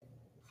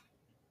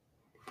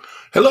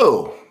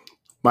Hello,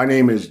 my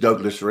name is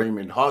Douglas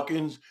Raymond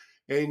Hawkins,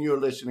 and you're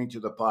listening to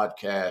the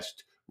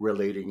podcast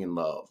Relating in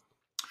Love.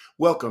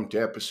 Welcome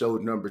to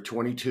episode number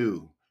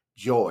 22,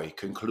 Joy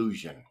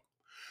Conclusion.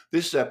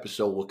 This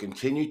episode will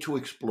continue to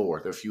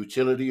explore the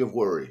futility of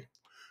worry,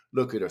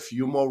 look at a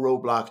few more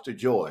roadblocks to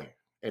joy,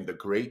 and the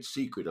great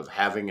secret of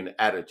having an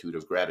attitude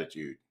of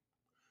gratitude.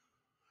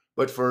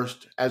 But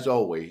first, as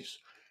always,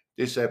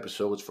 this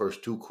episode's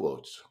first two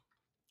quotes.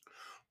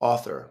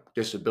 Author,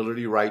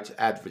 disability rights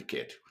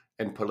advocate,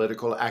 and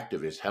political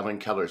activist Helen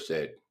Keller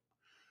said,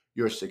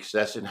 "Your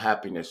success and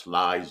happiness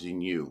lies in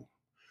you.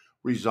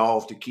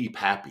 Resolve to keep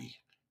happy,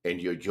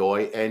 and your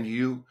joy and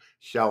you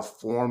shall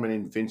form an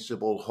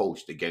invincible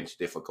host against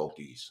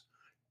difficulties."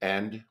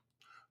 And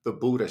the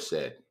Buddha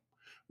said,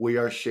 "We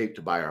are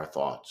shaped by our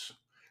thoughts.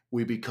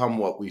 We become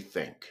what we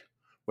think.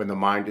 When the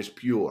mind is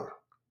pure,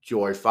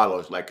 joy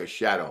follows like a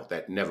shadow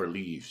that never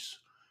leaves."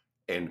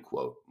 End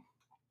quote.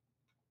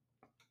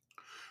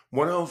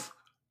 One of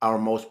our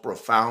most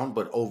profound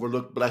but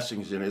overlooked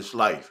blessings in this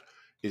life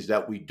is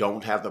that we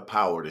don't have the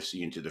power to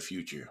see into the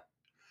future.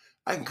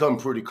 I can come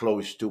pretty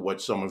close to what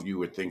some of you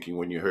were thinking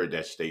when you heard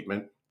that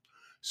statement.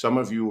 Some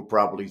of you were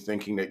probably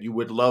thinking that you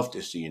would love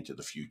to see into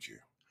the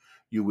future.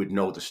 You would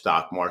know the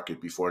stock market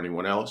before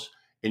anyone else,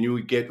 and you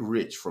would get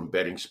rich from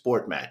betting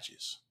sport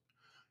matches.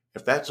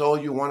 If that's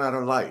all you want out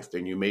of life,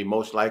 then you may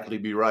most likely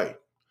be right.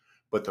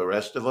 But the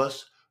rest of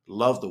us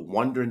love the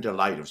wonder and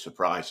delight of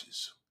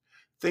surprises.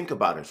 Think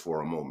about it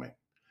for a moment.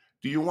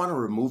 Do you want to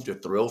remove the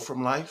thrill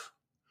from life?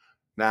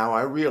 Now,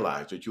 I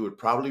realize that you would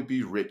probably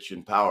be rich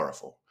and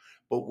powerful,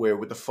 but where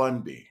would the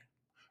fun be?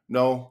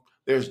 No,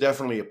 there's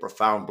definitely a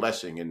profound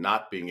blessing in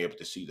not being able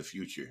to see the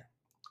future.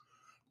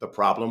 The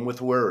problem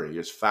with worry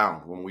is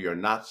found when we are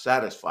not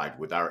satisfied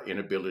with our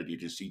inability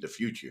to see the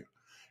future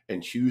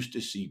and choose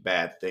to see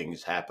bad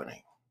things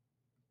happening.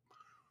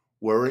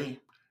 Worry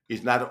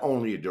is not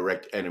only a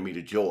direct enemy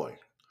to joy,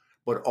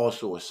 but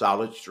also a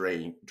solid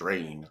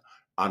drain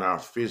on our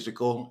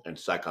physical and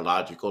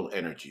psychological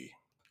energy.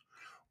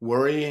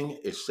 Worrying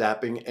is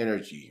sapping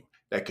energy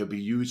that could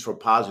be used for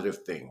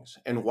positive things.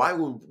 And why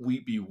would we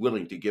be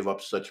willing to give up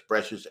such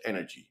precious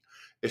energy,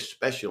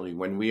 especially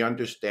when we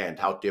understand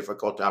how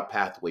difficult our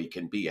pathway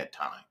can be at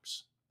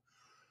times,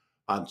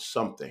 on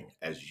something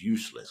as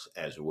useless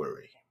as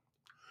worry?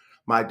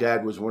 My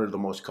dad was one of the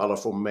most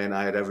colorful men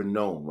I had ever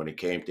known when it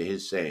came to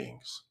his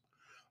sayings.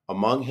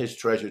 Among his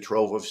treasure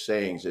trove of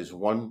sayings is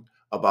one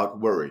about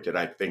worry that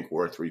I think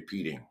worth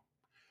repeating.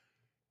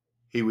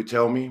 He would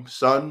tell me,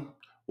 "Son,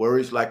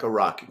 worry's like a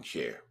rocking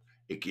chair.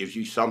 It gives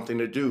you something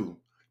to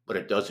do, but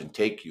it doesn't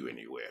take you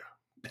anywhere."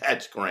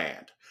 That's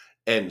grand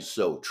and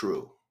so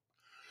true.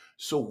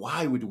 So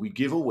why would we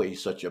give away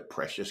such a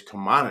precious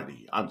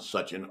commodity on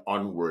such an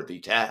unworthy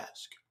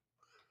task?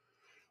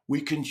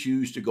 We can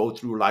choose to go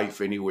through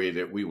life any way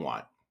that we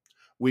want.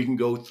 We can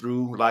go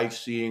through life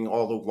seeing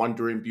all the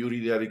wonder and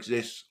beauty that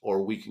exists,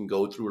 or we can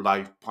go through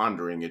life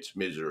pondering its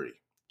misery.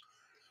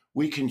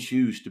 We can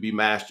choose to be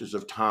masters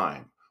of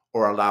time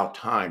or allow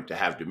time to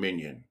have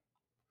dominion.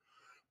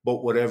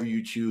 But whatever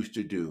you choose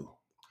to do,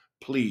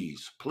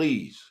 please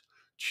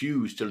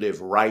choose to live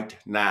right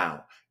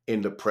now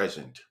in the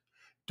present.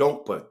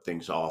 Don't put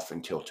things off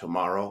until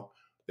tomorrow.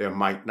 There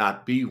might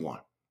not be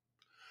one.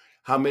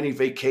 How many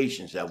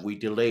vacations have we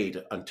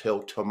delayed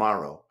until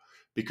tomorrow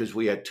because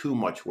we had too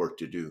much work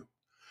to do?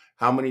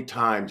 How many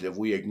times have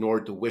we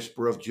ignored the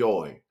whisper of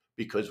joy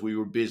because we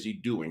were busy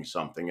doing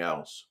something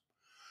else?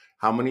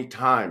 How many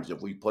times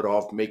have we put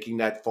off making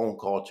that phone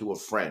call to a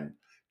friend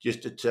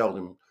just to tell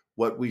them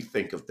what we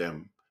think of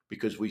them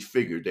because we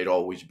figured they'd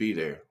always be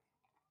there?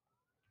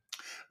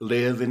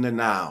 Live in the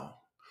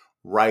now,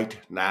 right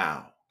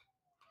now.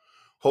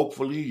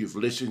 Hopefully, you've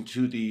listened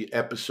to the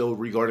episode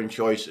regarding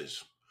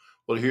choices.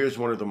 Well, here's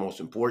one of the most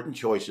important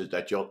choices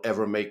that you'll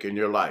ever make in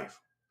your life.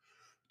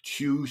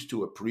 Choose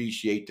to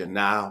appreciate the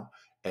now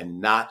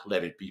and not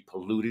let it be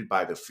polluted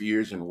by the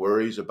fears and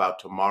worries about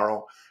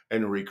tomorrow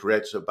and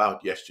regrets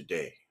about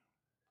yesterday.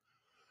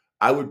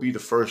 I would be the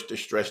first to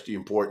stress the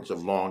importance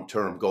of long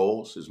term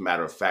goals. As a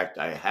matter of fact,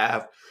 I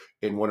have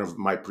in one of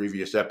my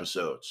previous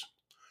episodes.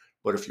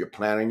 But if you're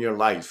planning your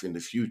life in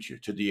the future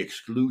to the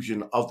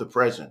exclusion of the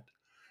present,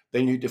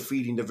 then you're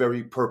defeating the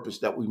very purpose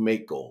that we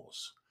make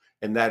goals,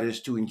 and that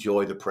is to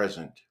enjoy the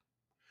present.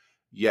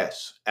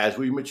 Yes, as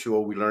we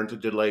mature, we learn to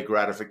delay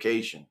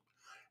gratification.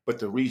 But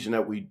the reason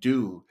that we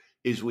do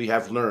is we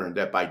have learned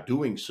that by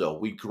doing so,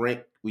 we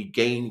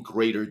gain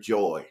greater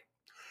joy.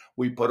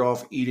 We put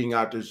off eating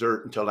our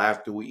dessert until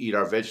after we eat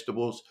our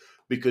vegetables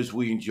because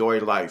we enjoy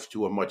life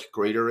to a much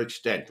greater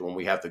extent when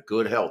we have the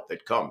good health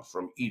that comes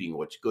from eating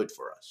what's good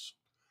for us.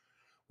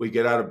 We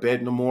get out of bed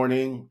in the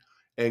morning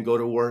and go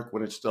to work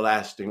when it's the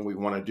last thing we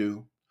want to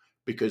do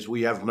because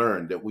we have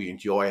learned that we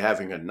enjoy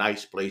having a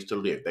nice place to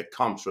live that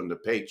comes from the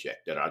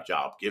paycheck that our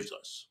job gives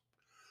us.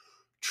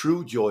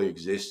 True joy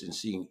exists in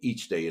seeing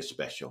each day as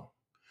special,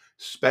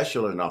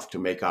 special enough to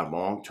make our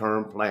long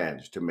term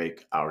plans to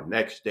make our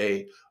next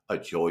day a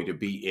joy to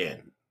be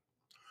in.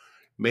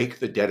 Make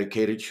the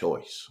dedicated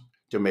choice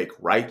to make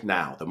right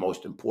now the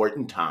most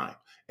important time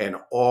and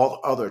all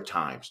other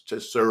times to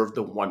serve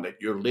the one that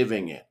you're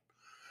living in.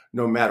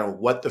 No matter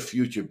what the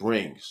future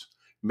brings,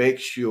 make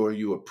sure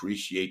you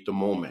appreciate the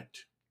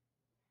moment.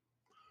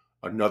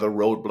 Another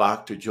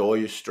roadblock to joy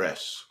is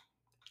stress.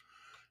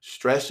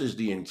 Stress is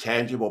the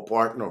intangible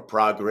partner of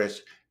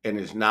progress and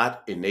is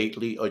not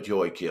innately a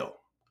joy kill.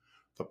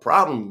 The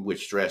problem with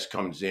stress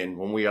comes in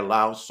when we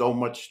allow so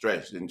much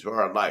stress into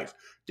our life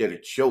that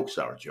it chokes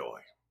our joy.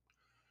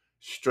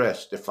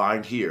 Stress,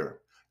 defined here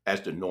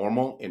as the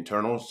normal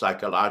internal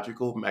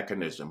psychological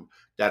mechanism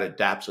that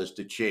adapts us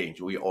to change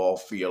we all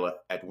feel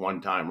at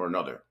one time or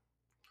another.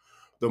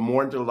 The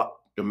more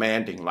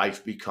demanding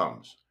life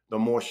becomes, the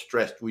more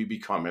stressed we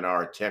become in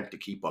our attempt to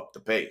keep up the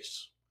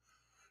pace.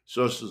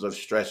 Sources of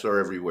stress are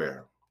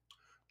everywhere.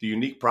 The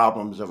unique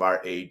problems of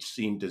our age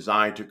seem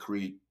designed to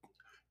create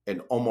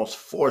and almost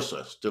force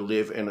us to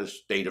live in a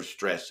state of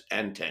stress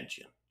and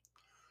tension.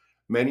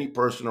 Many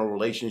personal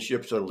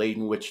relationships are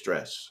laden with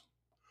stress.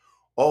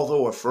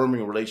 Although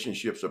affirming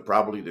relationships are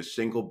probably the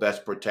single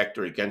best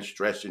protector against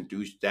stress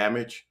induced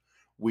damage,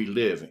 we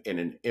live in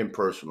an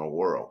impersonal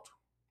world.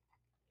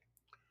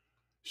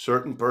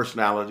 Certain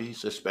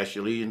personalities,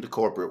 especially in the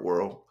corporate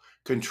world,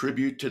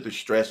 contribute to the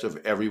stress of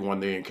everyone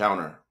they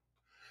encounter.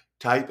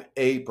 Type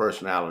A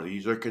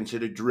personalities are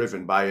considered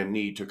driven by a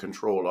need to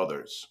control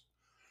others.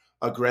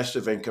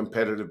 Aggressive and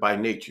competitive by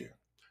nature,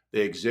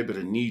 they exhibit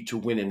a need to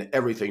win in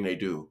everything they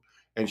do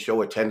and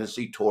show a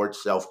tendency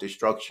towards self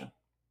destruction.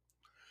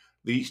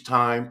 These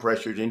time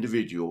pressured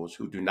individuals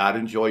who do not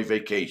enjoy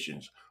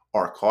vacations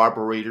are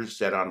carburetors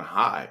set on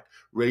high,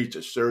 ready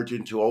to surge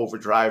into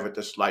overdrive at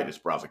the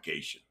slightest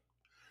provocation.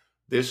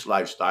 This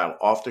lifestyle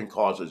often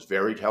causes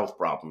varied health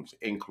problems,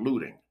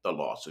 including the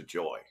loss of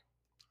joy.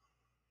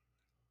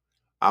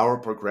 Our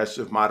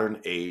progressive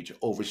modern age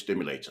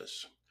overstimulates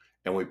us,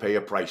 and we pay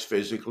a price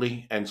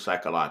physically and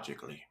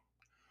psychologically.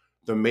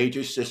 The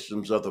major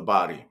systems of the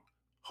body,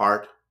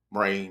 heart,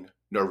 brain,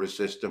 nervous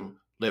system,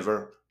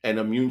 liver, and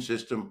immune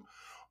system,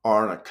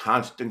 are on a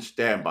constant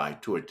standby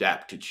to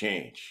adapt to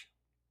change.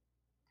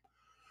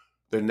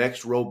 The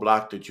next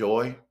roadblock to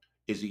joy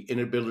is the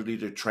inability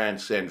to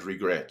transcend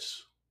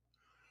regrets.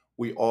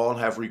 We all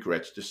have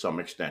regrets to some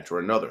extent or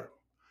another,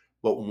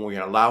 but when we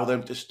allow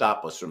them to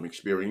stop us from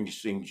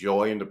experiencing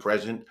joy in the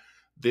present,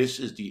 this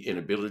is the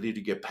inability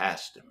to get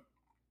past them.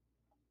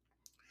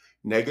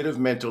 Negative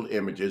mental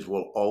images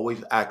will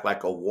always act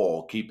like a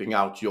wall keeping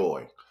out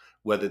joy,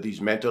 whether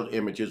these mental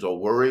images are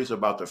worries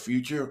about the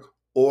future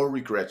or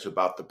regrets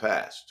about the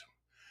past.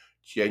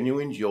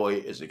 Genuine joy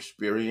is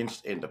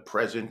experienced in the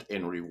present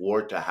in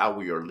reward to how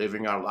we are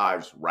living our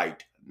lives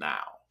right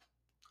now.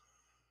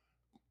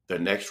 The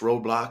next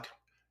roadblock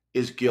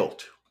is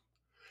guilt.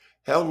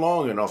 Held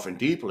long enough and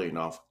deeply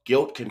enough,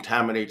 guilt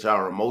contaminates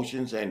our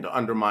emotions and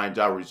undermines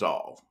our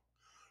resolve.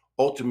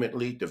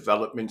 Ultimately,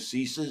 development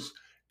ceases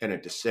and a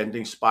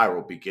descending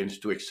spiral begins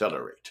to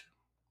accelerate.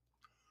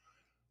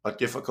 A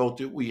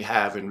difficulty we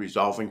have in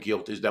resolving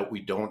guilt is that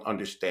we don't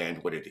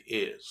understand what it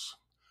is.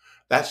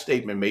 That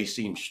statement may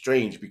seem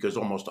strange because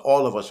almost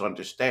all of us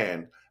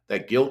understand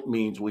that guilt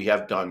means we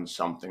have done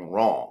something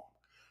wrong.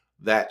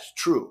 That's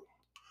true.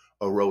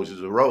 A rose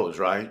is a rose,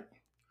 right?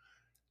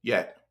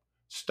 Yet,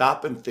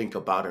 stop and think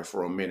about it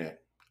for a minute.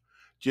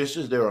 Just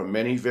as there are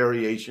many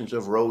variations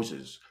of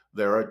roses,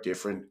 there are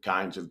different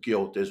kinds of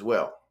guilt as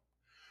well.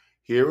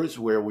 Here is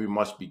where we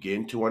must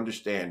begin to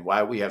understand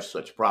why we have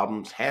such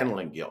problems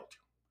handling guilt.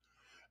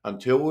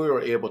 Until we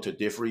are able to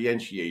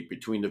differentiate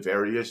between the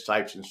various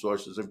types and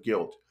sources of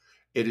guilt,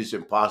 it is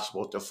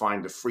impossible to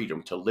find the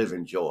freedom to live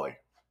in joy.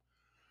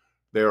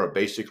 There are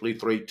basically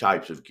three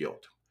types of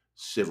guilt: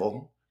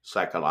 civil,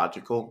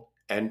 psychological,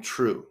 and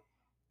true.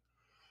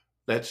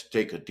 Let's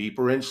take a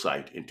deeper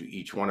insight into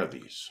each one of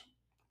these.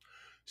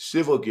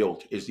 Civil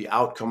guilt is the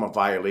outcome of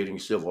violating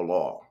civil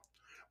law.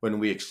 When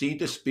we exceed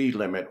the speed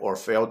limit or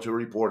fail to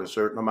report a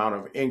certain amount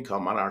of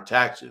income on our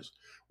taxes,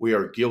 we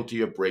are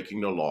guilty of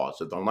breaking the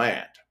laws of the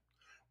land.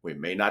 We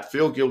may not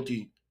feel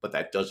guilty, but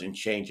that doesn't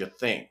change a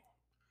thing.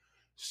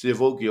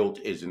 Civil guilt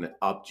is an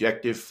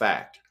objective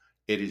fact.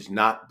 It is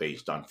not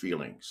based on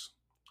feelings.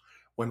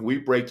 When we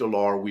break the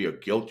law, we are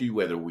guilty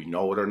whether we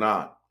know it or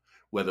not,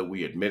 whether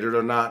we admit it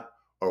or not,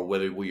 or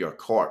whether we are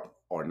caught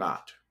or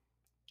not.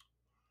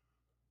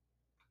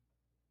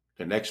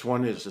 The next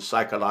one is the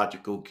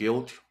psychological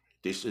guilt.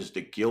 This is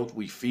the guilt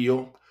we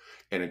feel,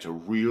 and it's a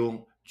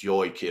real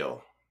joy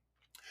kill.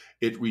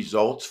 It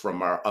results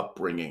from our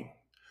upbringing.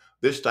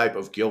 This type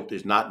of guilt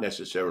is not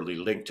necessarily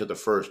linked to the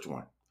first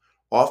one.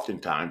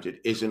 Oftentimes, it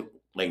isn't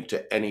linked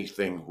to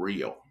anything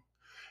real.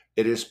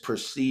 It is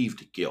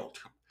perceived guilt.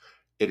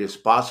 It is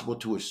possible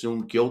to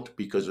assume guilt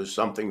because of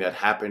something that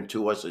happened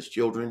to us as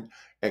children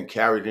and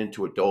carried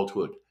into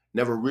adulthood,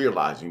 never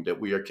realizing that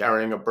we are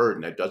carrying a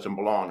burden that doesn't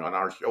belong on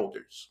our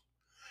shoulders.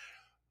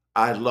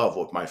 I love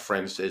what my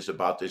friend says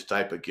about this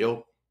type of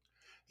guilt.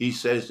 He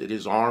says that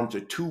his arms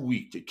are too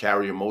weak to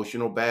carry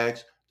emotional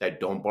bags that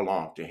don't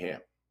belong to him.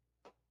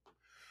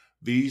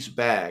 These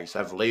bags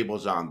have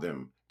labels on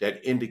them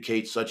that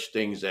indicate such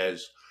things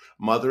as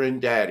Mother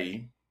and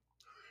daddy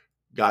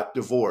got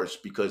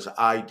divorced because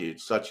I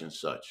did such and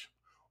such.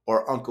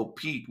 Or Uncle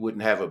Pete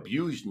wouldn't have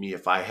abused me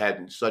if I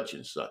hadn't such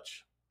and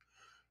such.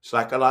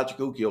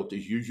 Psychological guilt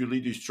is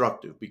usually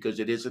destructive because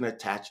it isn't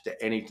attached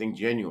to anything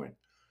genuine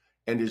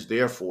and is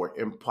therefore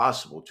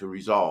impossible to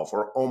resolve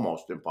or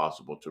almost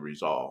impossible to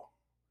resolve.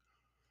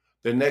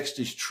 The next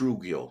is true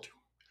guilt.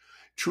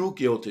 True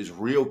guilt is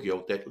real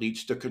guilt that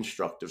leads to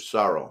constructive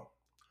sorrow.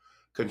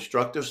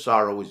 Constructive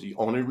sorrow is the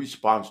only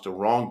response to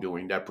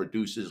wrongdoing that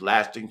produces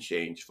lasting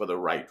change for the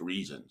right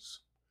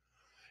reasons.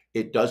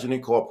 It doesn't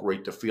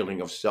incorporate the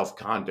feeling of self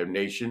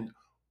condemnation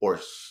or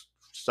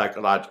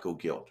psychological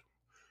guilt.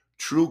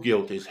 True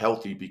guilt is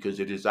healthy because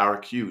it is our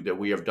cue that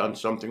we have done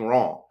something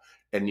wrong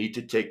and need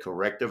to take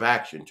corrective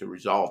action to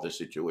resolve the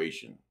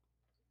situation.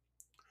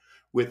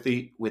 With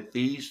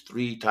these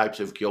three types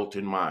of guilt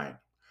in mind,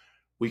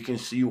 we can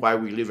see why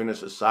we live in a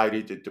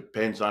society that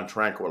depends on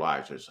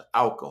tranquilizers,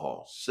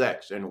 alcohol,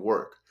 sex, and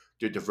work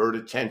to divert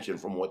attention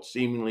from what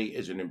seemingly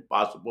is an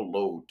impossible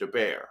load to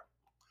bear.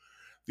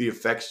 The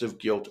effects of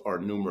guilt are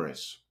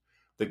numerous.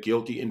 The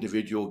guilty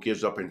individual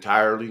gives up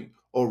entirely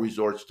or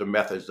resorts to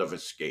methods of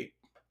escape.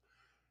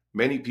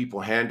 Many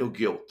people handle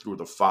guilt through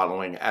the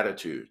following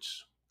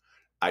attitudes: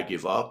 I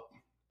give up,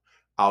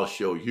 I'll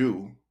show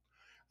you,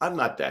 I'm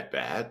not that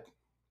bad.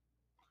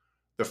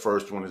 The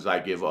first one is I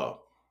give up.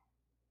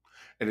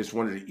 And it's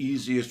one of the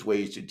easiest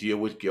ways to deal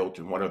with guilt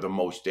and one of the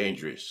most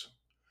dangerous.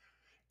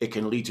 It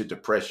can lead to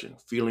depression,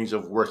 feelings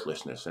of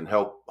worthlessness, and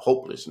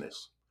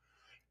hopelessness.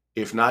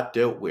 If not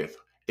dealt with,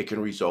 it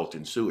can result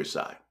in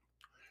suicide.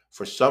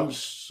 For some,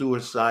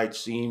 suicide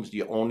seems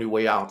the only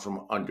way out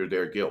from under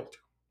their guilt.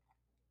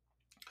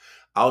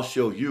 I'll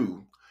show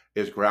you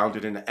is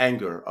grounded in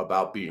anger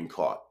about being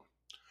caught.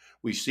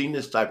 We've seen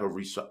this type of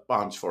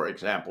response, for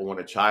example, when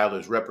a child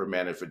is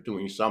reprimanded for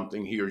doing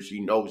something he or she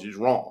knows is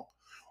wrong,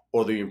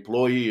 or the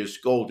employee is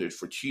scolded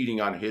for cheating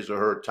on his or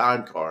her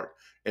time card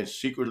and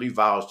secretly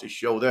vows to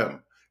show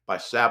them by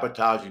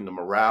sabotaging the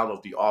morale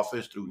of the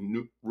office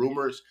through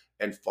rumors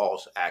and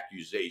false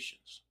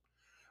accusations.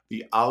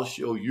 The I'll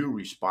show you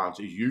response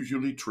is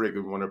usually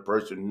triggered when a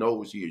person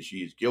knows he or she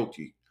is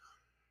guilty,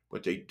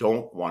 but they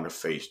don't want to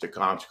face the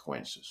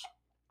consequences.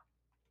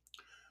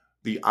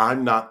 The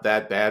I'm not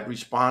that bad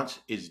response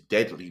is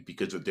deadly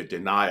because of the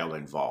denial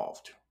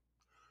involved.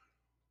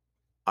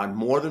 On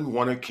more than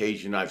one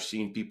occasion, I've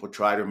seen people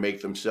try to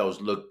make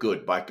themselves look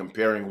good by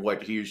comparing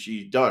what he or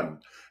she's done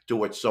to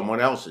what someone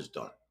else has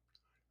done.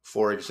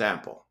 For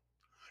example,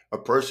 a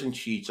person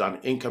cheats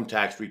on income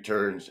tax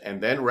returns and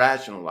then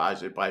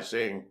rationalizes it by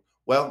saying,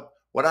 well,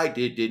 what I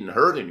did didn't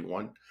hurt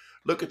anyone.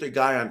 Look at the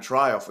guy on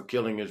trial for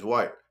killing his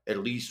wife. At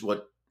least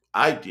what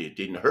I did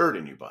didn't hurt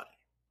anybody.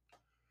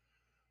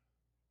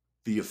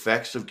 The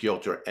effects of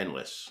guilt are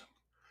endless.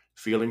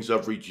 Feelings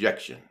of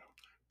rejection,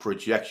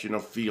 projection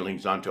of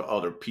feelings onto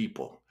other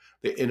people,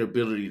 the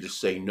inability to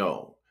say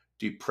no,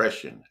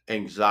 depression,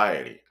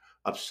 anxiety,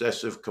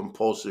 obsessive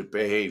compulsive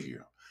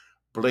behavior,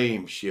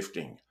 blame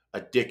shifting,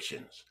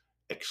 addictions,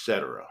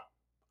 etc.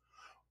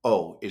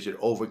 Oh, is it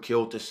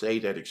overkill to say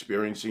that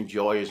experiencing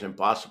joy is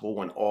impossible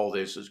when all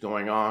this is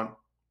going on?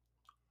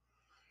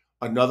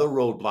 Another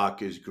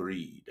roadblock is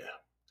greed.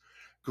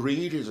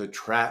 Greed is a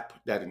trap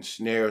that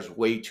ensnares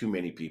way too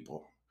many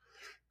people.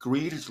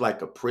 Greed is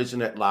like a prison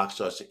that locks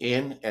us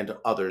in and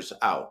others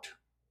out.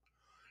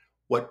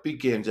 What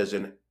begins as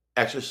an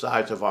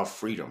exercise of our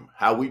freedom,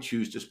 how we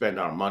choose to spend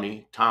our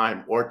money,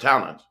 time, or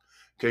talents,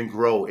 can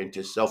grow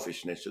into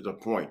selfishness to the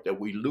point that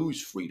we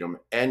lose freedom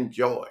and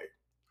joy.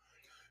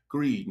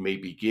 Greed may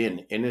begin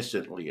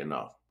innocently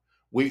enough.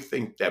 We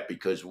think that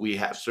because we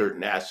have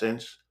certain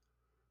assets,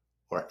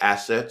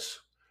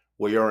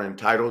 we are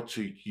entitled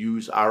to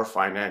use our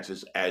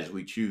finances as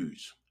we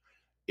choose.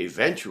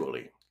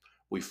 Eventually,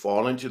 we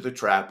fall into the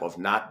trap of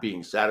not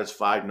being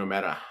satisfied no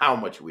matter how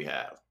much we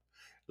have,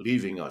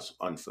 leaving us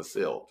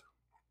unfulfilled.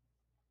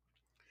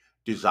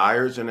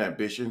 Desires and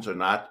ambitions are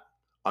not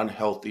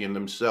unhealthy in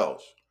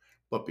themselves,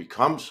 but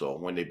become so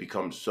when they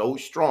become so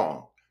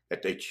strong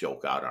that they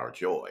choke out our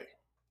joy.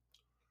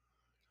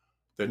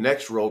 The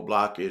next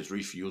roadblock is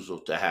refusal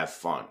to have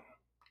fun.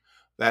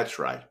 That's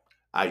right,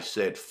 I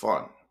said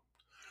fun.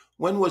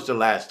 When was the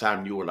last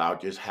time you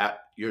allowed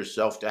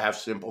yourself to have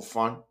simple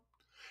fun?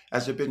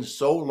 Has it been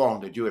so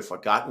long that you have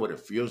forgotten what it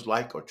feels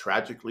like or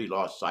tragically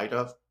lost sight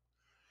of?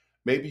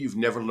 Maybe you've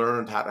never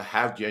learned how to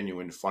have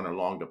genuine fun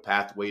along the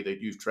pathway that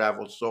you've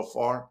traveled so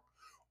far.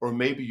 Or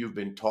maybe you've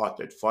been taught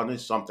that fun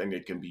is something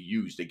that can be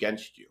used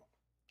against you.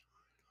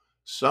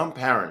 Some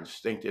parents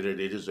think that it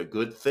is a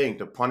good thing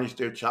to punish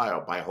their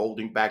child by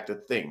holding back the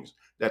things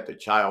that the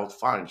child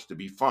finds to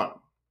be fun.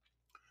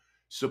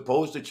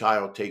 Suppose the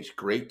child takes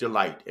great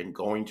delight in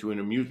going to an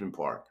amusement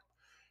park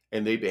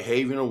and they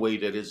behave in a way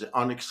that is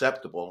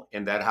unacceptable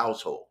in that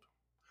household.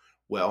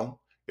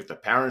 Well, if the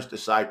parents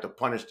decide to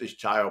punish this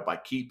child by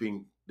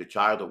keeping the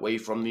child away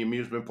from the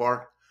amusement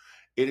park,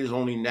 it is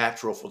only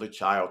natural for the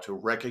child to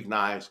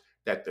recognize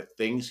that the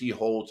things he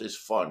holds as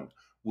fun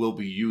will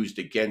be used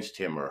against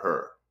him or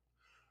her.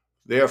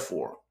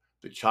 Therefore,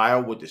 The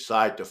child would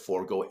decide to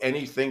forego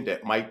anything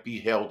that might be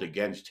held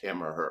against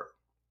him or her.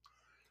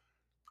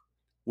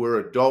 We're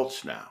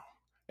adults now,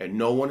 and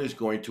no one is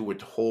going to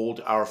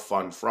withhold our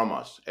fun from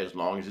us as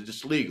long as it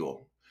is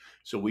legal,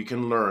 so we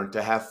can learn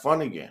to have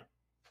fun again.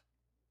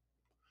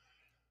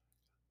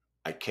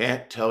 I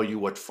can't tell you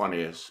what fun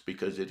is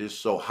because it is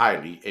so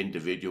highly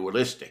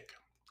individualistic.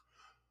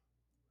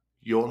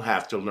 You'll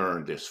have to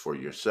learn this for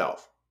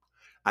yourself.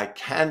 I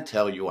can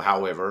tell you,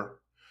 however,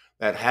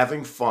 that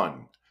having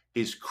fun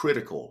is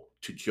critical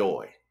to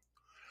joy.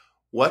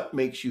 What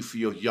makes you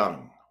feel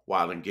young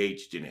while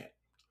engaged in it?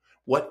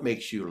 What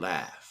makes you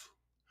laugh?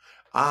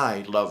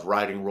 I love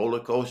riding roller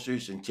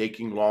coasters and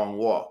taking long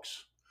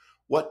walks.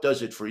 What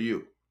does it for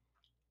you?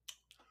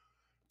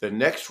 The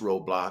next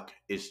roadblock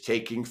is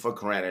taking for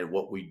granted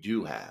what we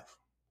do have.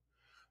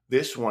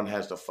 This one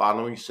has the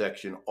following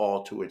section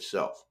all to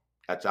itself.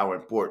 That's how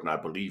important I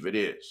believe it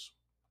is.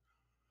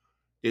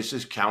 This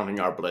is counting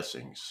our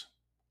blessings.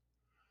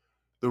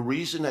 The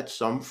reason that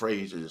some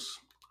phrases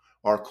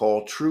are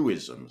called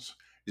truisms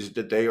is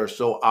that they are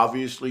so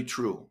obviously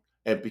true,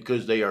 and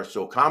because they are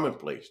so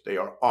commonplace, they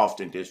are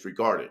often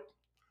disregarded.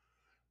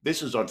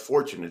 This is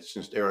unfortunate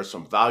since there are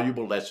some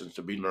valuable lessons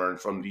to be learned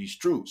from these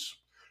truths.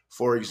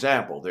 For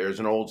example,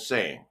 there's an old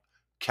saying,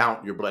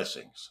 count your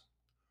blessings.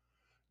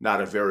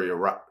 Not a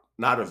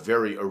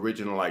very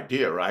original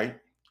idea, right?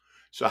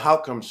 So how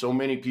come so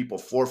many people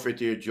forfeit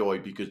their joy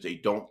because they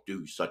don't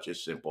do such a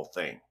simple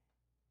thing?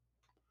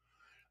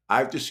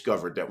 I've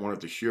discovered that one of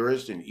the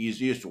surest and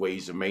easiest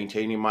ways of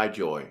maintaining my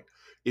joy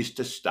is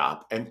to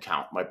stop and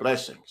count my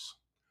blessings.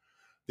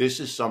 This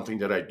is something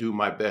that I do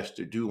my best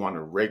to do on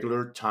a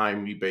regular,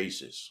 timely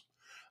basis.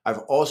 I've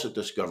also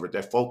discovered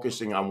that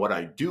focusing on what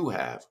I do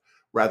have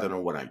rather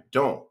than what I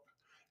don't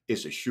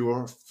is a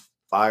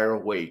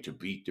surefire way to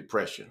beat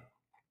depression.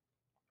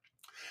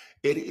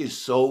 It is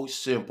so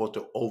simple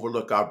to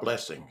overlook our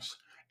blessings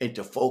and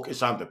to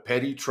focus on the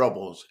petty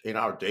troubles in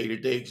our day to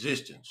day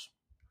existence.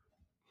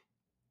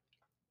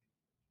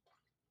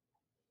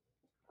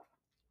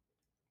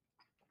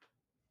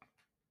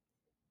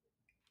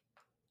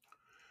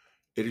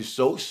 It is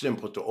so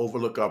simple to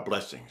overlook our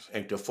blessings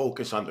and to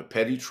focus on the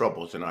petty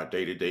troubles in our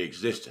day to day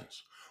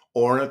existence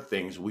or on the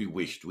things we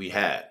wished we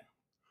had.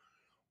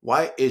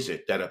 Why is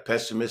it that a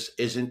pessimist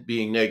isn't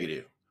being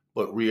negative,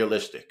 but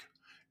realistic?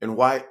 And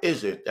why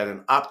is it that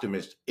an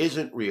optimist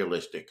isn't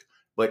realistic,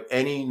 but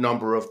any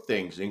number of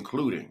things,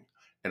 including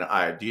an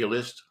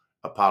idealist,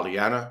 a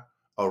Pollyanna,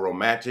 a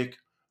romantic,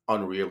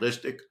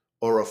 unrealistic,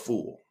 or a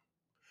fool?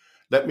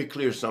 Let me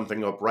clear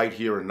something up right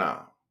here and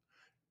now.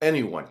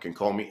 Anyone can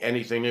call me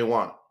anything they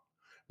want,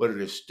 but it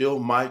is still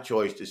my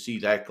choice to see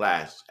that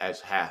glass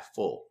as half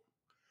full.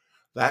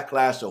 That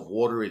glass of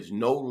water is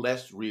no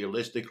less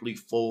realistically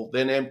full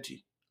than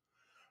empty.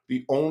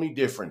 The only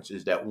difference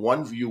is that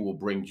one view will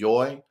bring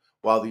joy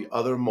while the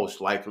other most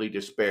likely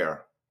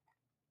despair.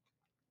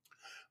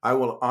 I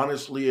will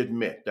honestly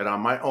admit that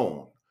on my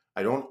own,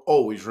 I don't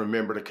always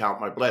remember to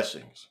count my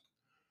blessings.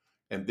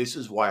 And this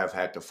is why I've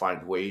had to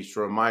find ways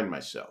to remind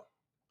myself.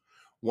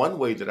 One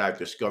way that I've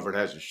discovered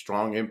has a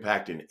strong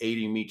impact in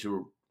aiding me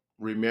to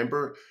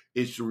remember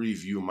is to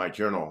review my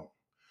journal.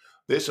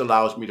 This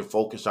allows me to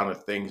focus on the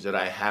things that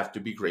I have to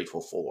be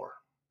grateful for.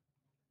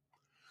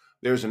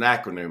 There's an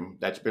acronym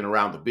that's been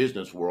around the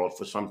business world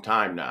for some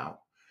time now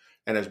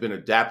and has been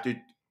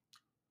adopted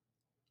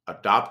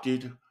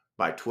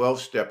by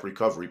 12-step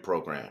recovery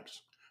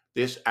programs.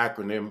 This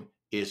acronym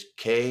is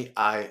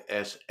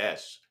KISS,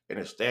 and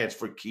it stands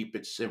for Keep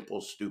It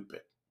Simple,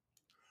 Stupid.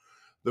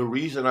 The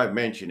reason I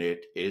mention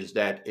it is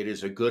that it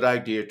is a good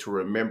idea to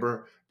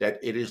remember that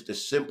it is the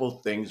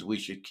simple things we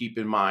should keep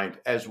in mind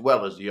as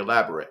well as the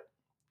elaborate.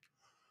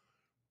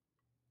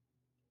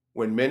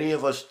 When many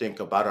of us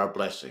think about our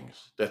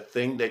blessings, the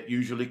thing that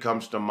usually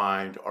comes to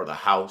mind are the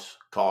house,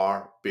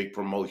 car, big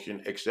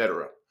promotion,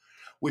 etc.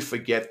 We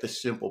forget the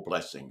simple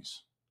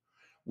blessings.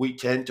 We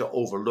tend to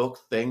overlook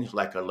things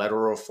like a letter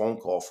or a phone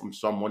call from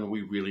someone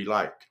we really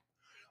like,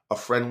 a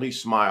friendly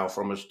smile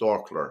from a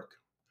store clerk,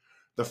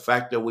 the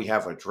fact that we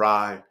have a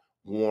dry,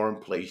 warm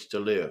place to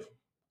live.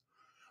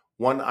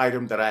 One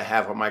item that I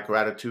have on my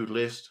gratitude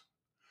list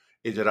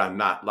is that I'm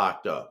not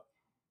locked up.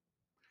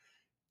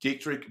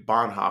 Dietrich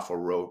Bonhoeffer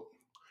wrote,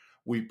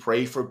 we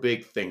pray for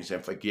big things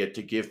and forget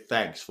to give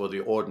thanks for the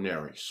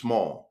ordinary,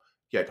 small,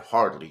 yet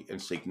hardly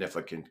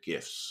insignificant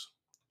gifts.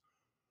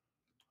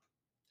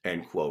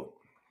 End quote.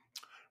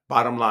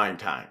 Bottom line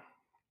time.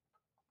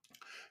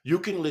 You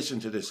can listen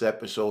to this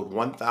episode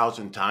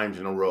 1,000 times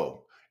in a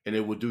row, and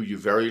it will do you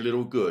very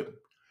little good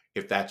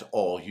if that's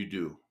all you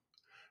do.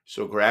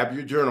 So grab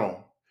your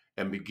journal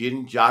and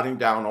begin jotting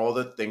down all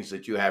the things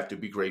that you have to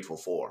be grateful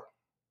for.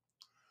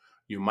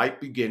 You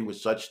might begin with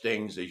such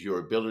things as your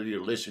ability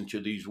to listen to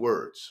these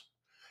words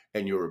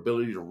and your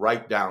ability to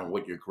write down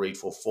what you're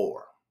grateful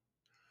for.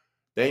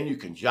 Then you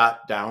can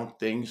jot down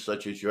things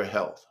such as your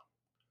health.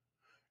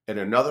 In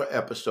another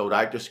episode,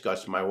 I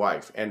discussed my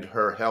wife and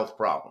her health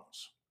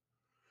problems.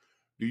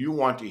 Do you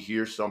want to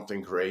hear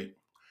something great?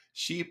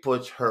 She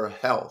puts her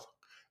health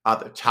on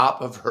the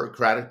top of her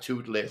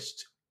gratitude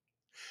list.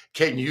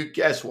 Can you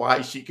guess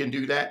why she can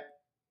do that?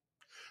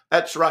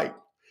 That's right.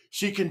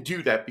 She can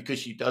do that because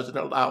she doesn't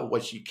allow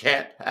what she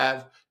can't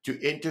have to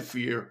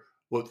interfere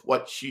with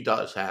what she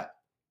does have.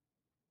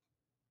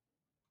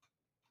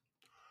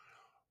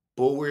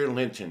 Bulwer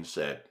Lytton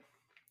said,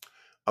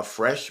 "A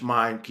fresh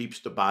mind keeps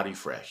the body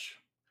fresh.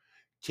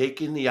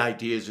 Take in the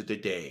ideas of the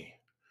day,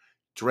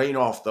 drain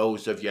off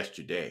those of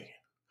yesterday.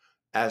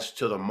 As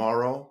to the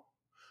morrow,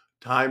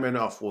 time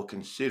enough will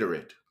consider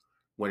it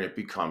when it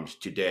becomes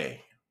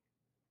today."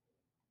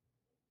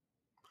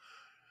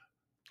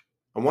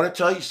 I want to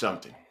tell you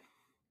something.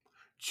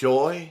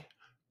 Joy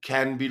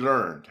can be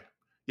learned.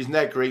 Isn't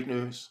that great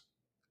news?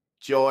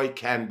 Joy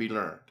can be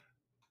learned.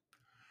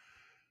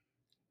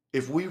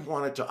 If we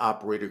wanted to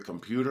operate a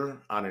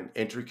computer on an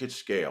intricate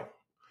scale,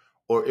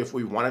 or if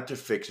we wanted to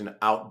fix an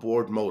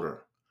outboard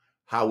motor,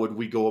 how would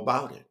we go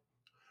about it?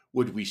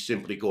 Would we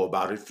simply go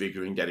about it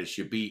figuring that it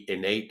should be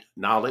innate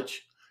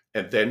knowledge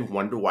and then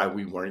wonder why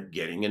we weren't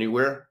getting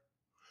anywhere?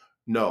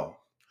 No.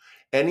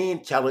 Any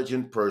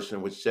intelligent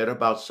person would set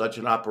about such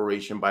an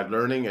operation by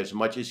learning as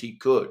much as he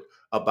could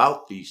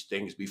about these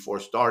things before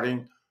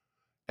starting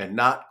and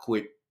not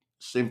quit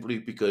simply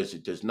because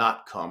it does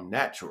not come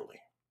naturally.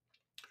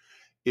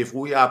 If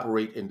we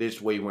operate in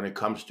this way when it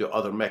comes to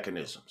other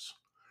mechanisms,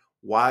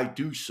 why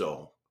do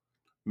so?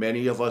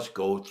 Many of us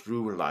go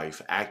through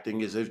life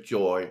acting as if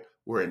joy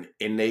were an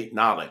innate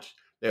knowledge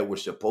that we're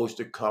supposed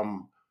to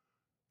come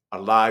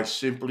alive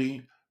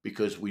simply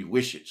because we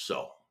wish it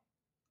so.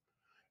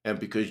 And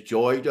because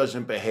joy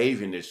doesn't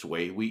behave in this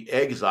way, we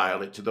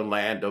exile it to the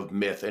land of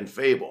myth and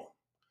fable.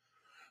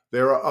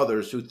 There are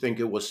others who think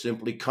it will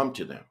simply come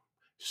to them,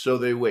 so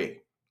they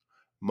wait.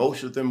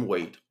 Most of them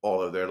wait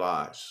all of their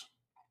lives.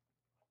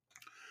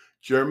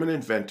 German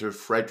inventor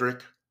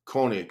Friedrich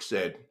Koenig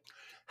said,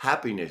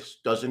 "Happiness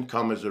doesn't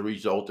come as a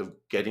result of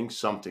getting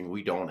something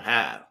we don't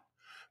have,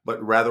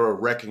 but rather of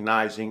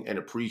recognizing and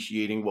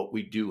appreciating what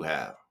we do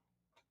have."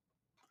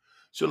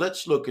 So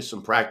let's look at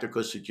some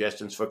practical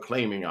suggestions for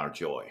claiming our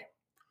joy.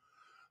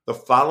 The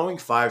following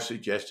 5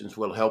 suggestions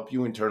will help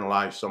you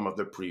internalize some of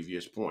the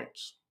previous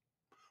points.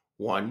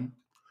 1.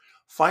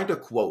 Find a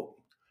quote,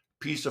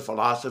 piece of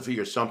philosophy,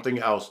 or something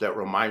else that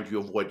reminds you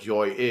of what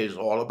joy is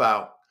all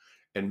about,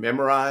 and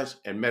memorize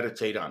and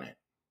meditate on it.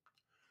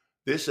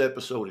 This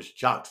episode is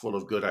chock full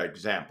of good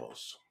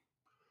examples.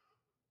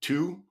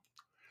 2.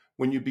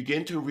 When you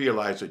begin to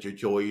realize that your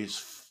joy is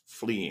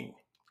fleeing,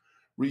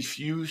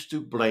 refuse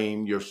to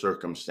blame your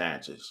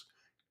circumstances.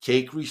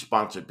 Take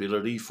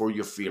responsibility for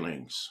your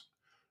feelings.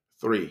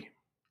 3.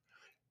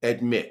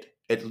 Admit,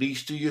 at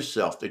least to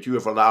yourself, that you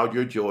have allowed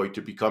your joy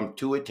to become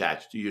too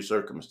attached to your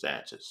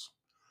circumstances.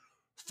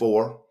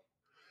 4.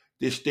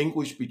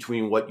 Distinguish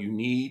between what you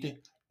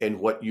need and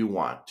what you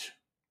want.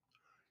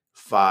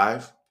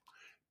 5.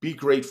 Be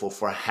grateful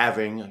for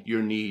having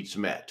your needs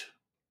met.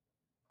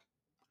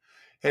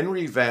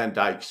 Henry Van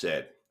Dyke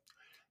said,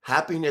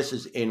 "Happiness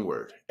is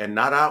inward and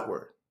not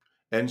outward,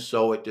 and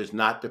so it does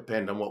not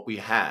depend on what we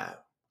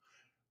have,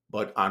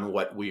 but on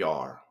what we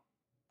are."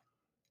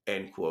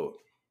 End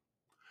quote.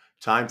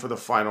 Time for the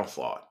final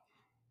thought.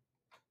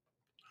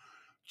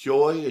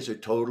 Joy is a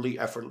totally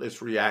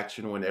effortless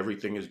reaction when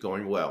everything is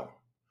going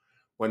well,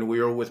 when we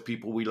are with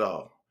people we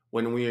love,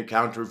 when we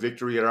encounter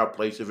victory at our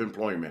place of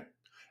employment,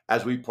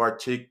 as we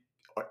partake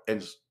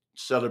and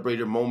celebrate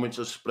moments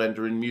of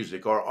splendor in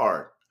music or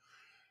art,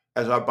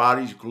 as our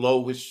bodies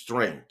glow with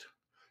strength,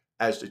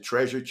 as the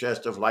treasure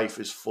chest of life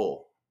is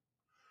full.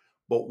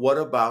 But what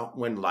about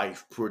when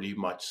life pretty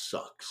much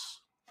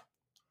sucks?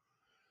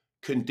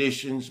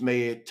 Conditions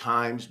may at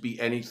times be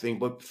anything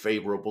but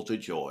favorable to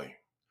joy.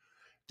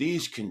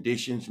 These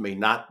conditions may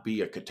not be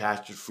a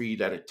catastrophe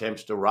that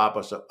attempts to rob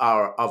us of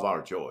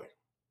our joy.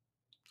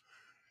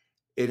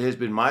 It has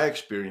been my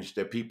experience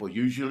that people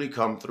usually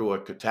come through a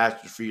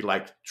catastrophe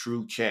like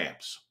true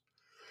champs.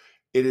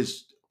 It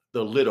is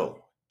the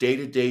little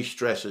day-to-day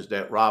stresses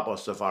that rob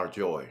us of our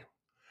joy.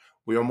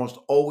 We almost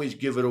always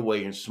give it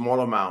away in small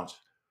amounts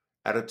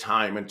at a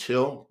time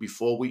until,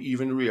 before we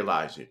even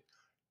realize it,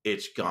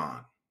 it's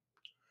gone.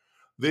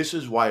 This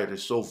is why it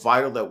is so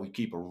vital that we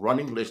keep a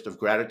running list of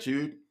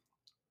gratitude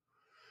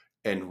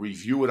and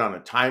review it on a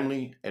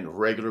timely and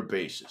regular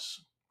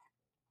basis.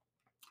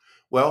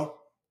 Well,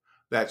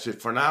 that's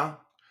it for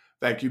now.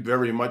 Thank you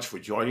very much for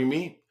joining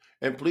me,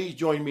 and please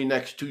join me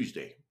next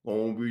Tuesday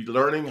when we'll be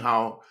learning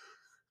how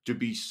to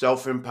be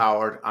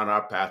self-empowered on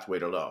our pathway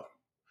to love.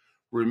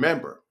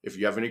 Remember, if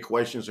you have any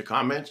questions or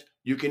comments,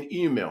 you can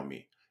email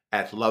me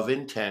at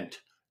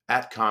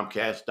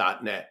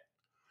loveintent@comcast.net.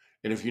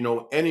 And if you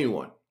know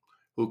anyone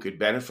who could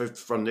benefit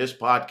from this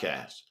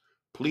podcast,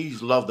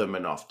 please love them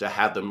enough to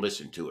have them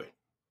listen to it.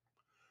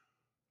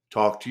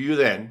 Talk to you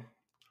then,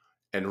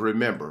 and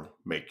remember,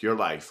 make your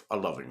life a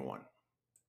loving one.